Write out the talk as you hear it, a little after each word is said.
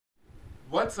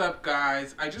What's up,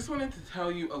 guys? I just wanted to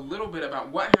tell you a little bit about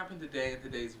what happened today in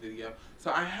today's video. So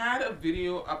I had a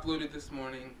video uploaded this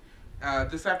morning,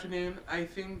 this afternoon I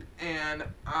think, and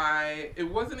it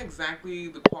wasn't exactly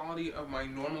the quality of my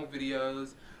normal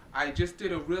videos. I just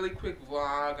did a really quick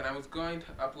vlog and I was going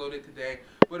to upload it today,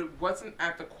 but it wasn't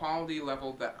at the quality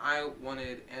level that I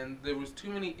wanted, and there was too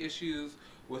many issues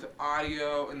with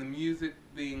audio and the music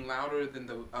being louder than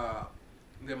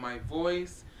my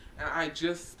voice. And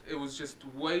it was just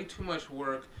way too much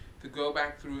work to go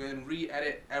back through and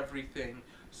re-edit everything.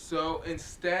 So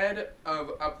instead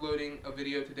of uploading a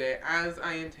video today as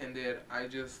I intended, I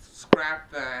just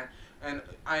scrapped that, and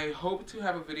I hope to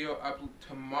have a video up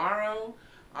tomorrow.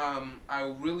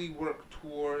 I'll really work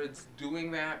towards doing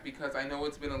that because I know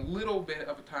it's been a little bit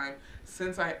of a time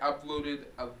since I uploaded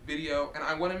a video, and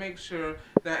I want to make sure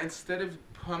that instead of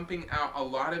pumping out a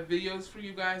lot of videos for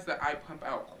you guys, that I pump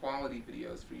out quality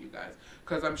videos for you guys,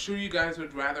 because I'm sure you guys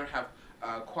would rather have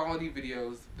quality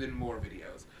videos than more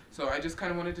videos. So I just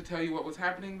kind of wanted to tell you what was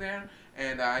happening there,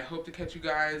 and I hope to catch you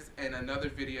guys in another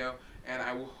video, and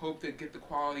I will hope to get the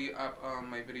quality up on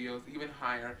my videos even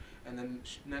higher in the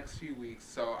next few weeks.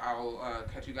 So I'll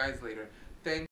catch you guys later. Thanks.